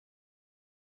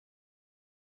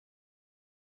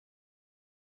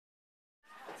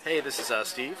Hey, this is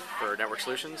Steve for Network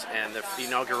Solutions and the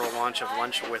inaugural launch of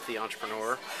Lunch with the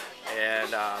Entrepreneur.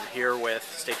 And here with,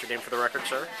 state your name for the record,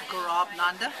 sir. Gourab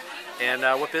Nanda. And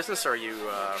what business are you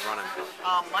running?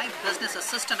 My business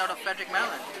assistant out of Frederick,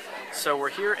 Maryland. So we're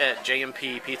here at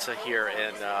J&P Pizza here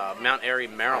in Mount Airy,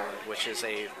 Maryland, which is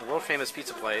a world famous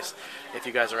pizza place. If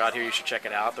you guys are out here, you should check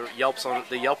it out.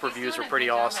 The Yelp reviews were pretty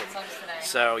awesome.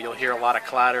 So you'll hear a lot of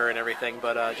clatter and everything.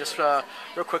 But just real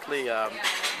quickly,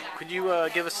 could you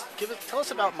tell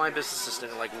us about My Business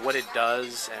Assistant, like what it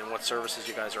does and what services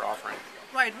you guys are offering?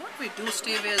 Right, what we do,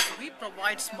 Steve, is we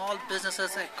provide small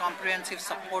businesses a comprehensive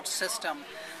support system.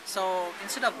 So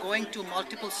instead of going to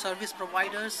multiple service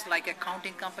providers like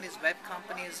accounting companies, web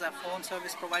companies, phone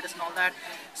service providers and all that,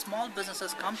 small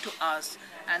businesses come to us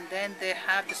and then they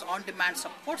have this on-demand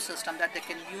support system that they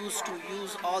can use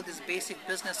all these basic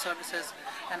business services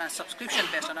on a subscription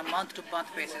based on a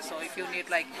month-to-month basis. So if you need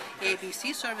like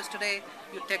ABC service today,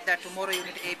 you take that tomorrow, you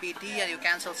need ABD and you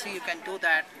cancel C, you can do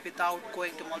that without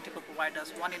going to multiple providers.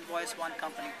 One invoice, one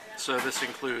company. So this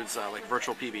includes like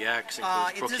virtual PBX,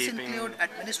 includes bookkeeping? This include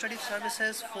administrative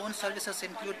services, phone services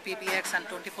include PBX and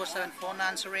 24/7 phone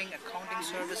answering, accounting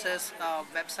services,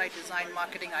 website design,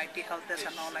 marketing, IT help desk,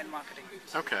 and online marketing.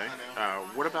 Okay.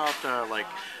 What about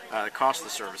the cost of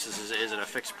the services? Is it a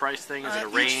fixed price thing? Is it a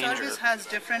range? Each service has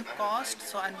different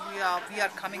costs. So, and we are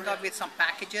coming up with some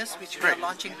packages which we are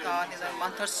launching in a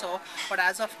month or so. But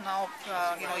as of now,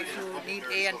 if you need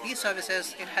A and B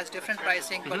services, it has different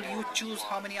pricing. But you choose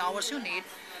how many hours you need,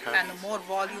 and the more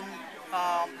volume.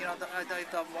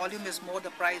 The volume is more,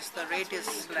 the price, the rate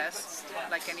is less,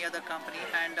 like any other company,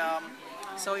 and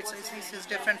so it's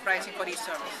different pricing for each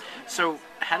service. So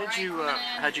how did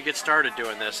you get started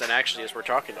doing this? And actually, as we're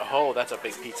talking, oh, that's a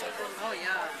big pizza. Oh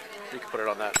yeah. You can put it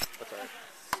on that.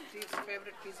 Steve's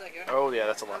favorite pizza here. Oh yeah,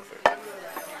 that's a lot of food.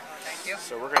 Thank you.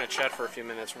 So we're going to chat for a few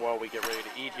minutes while we get ready to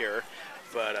eat here,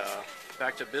 but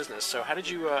back to business. So how did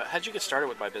you get started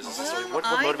with My Business? Well, what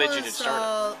motivated you to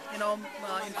start it?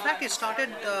 In fact, it started.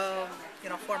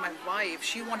 For my wife,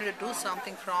 she wanted to do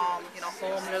something from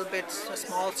home, a little bit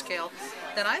small scale.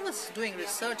 Then I was doing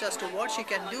research as to what she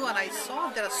can do, and I saw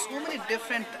there are so many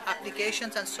different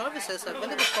applications and services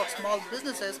available for small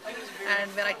businesses.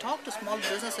 And when I talk to small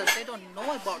businesses, they don't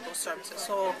know about those services.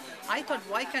 So I thought,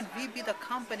 why can't we be the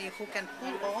company who can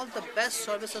pull all the best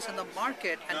services in the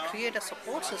market and create a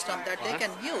support system that they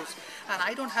can use? And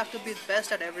I don't have to be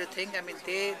best at everything. I mean,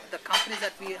 the companies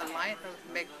that we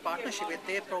make partnership with,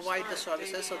 they provide the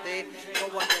services, so they know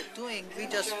what they're doing. We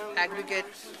just aggregate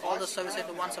all the services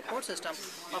into one support system.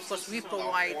 Of course, we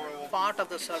provide part of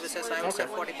the services. I would say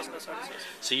 40% of the services.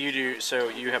 So you do. So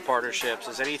you have partnerships.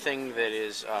 Is anything that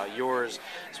is yours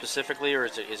specifically, or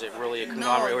is it really a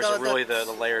conglomerate, or is it really the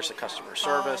layers of customer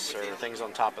service, or things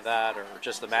on top of that, or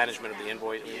just the management of the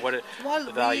invoice?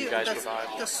 The value you guys provide?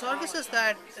 The services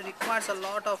that requires a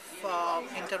lot of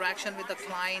interaction with the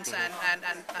clients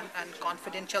and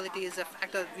confidentiality is a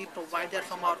factor. We provide that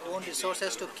from our own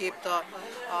resources to keep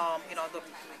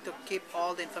to keep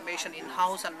all the information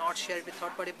in-house and not shared with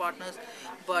third-party partners.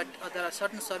 But there are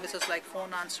certain services like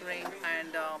phone answering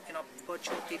and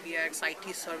virtual PBX,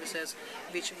 IT services,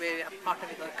 which we have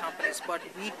partnered with other companies. But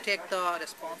we take the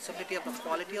responsibility of the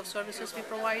quality of services we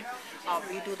provide.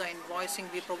 We do the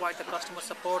invoicing, we provide the customer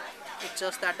support. It's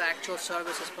just that the actual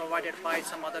service is provided by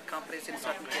some other companies in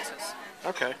certain cases.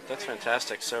 Okay, that's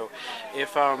fantastic. So,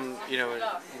 if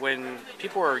when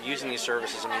people are using these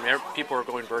services, I mean, people are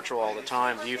going virtual all the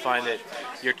time. Do you find that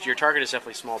your target is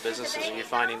definitely small businesses? Are you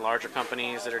finding larger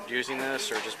companies that are using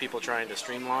this, or just people trying to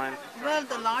streamline? Well,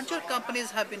 the larger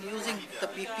companies have been using the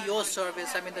BPO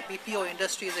service. I mean, the BPO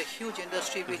industry is a huge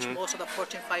industry which most of the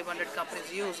Fortune 500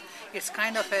 companies use. It's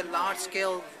kind of a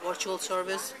large-scale virtual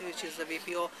service, which is the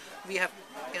BPO. We have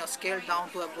scaled down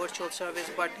to a virtual service,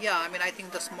 but yeah, I mean, I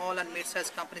think the small and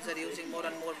mid-sized companies are using more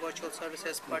and more virtual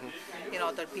services, but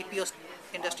the BPO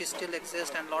industry still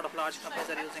exists and a lot of large companies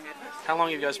are using it. How long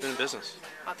have you guys been in business?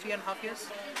 3.5 years.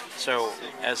 So,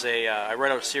 I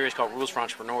read a series called Rules for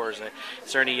Entrepreneurs.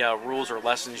 Is there any rules or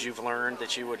lessons you've learned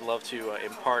that you would love to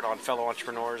impart on fellow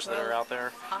entrepreneurs that are out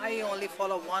there? I only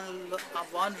follow one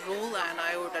rule, and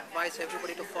I would advise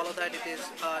everybody to follow that. It is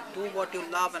do what you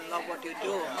love and love what you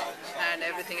do, and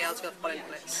everything else will fall in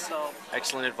place. So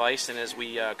excellent advice. And as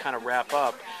we kind of wrap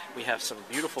up, we have some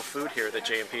beautiful food here at the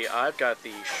J&P. I've got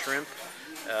the shrimp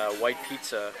white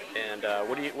pizza, and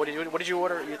what did you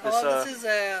order? This is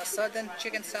a southern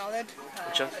chicken salad.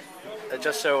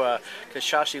 Just so, because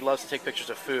Shashi loves to take pictures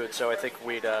of food, so I think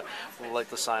we'd like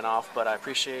to sign off. But I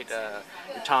appreciate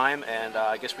your time, and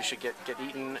I guess we should get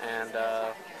eaten and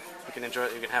we can enjoy.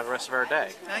 We can have the rest of our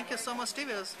day. Thank you so much, Steve.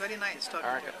 It was very nice talking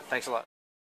All right, to you. thanks a lot.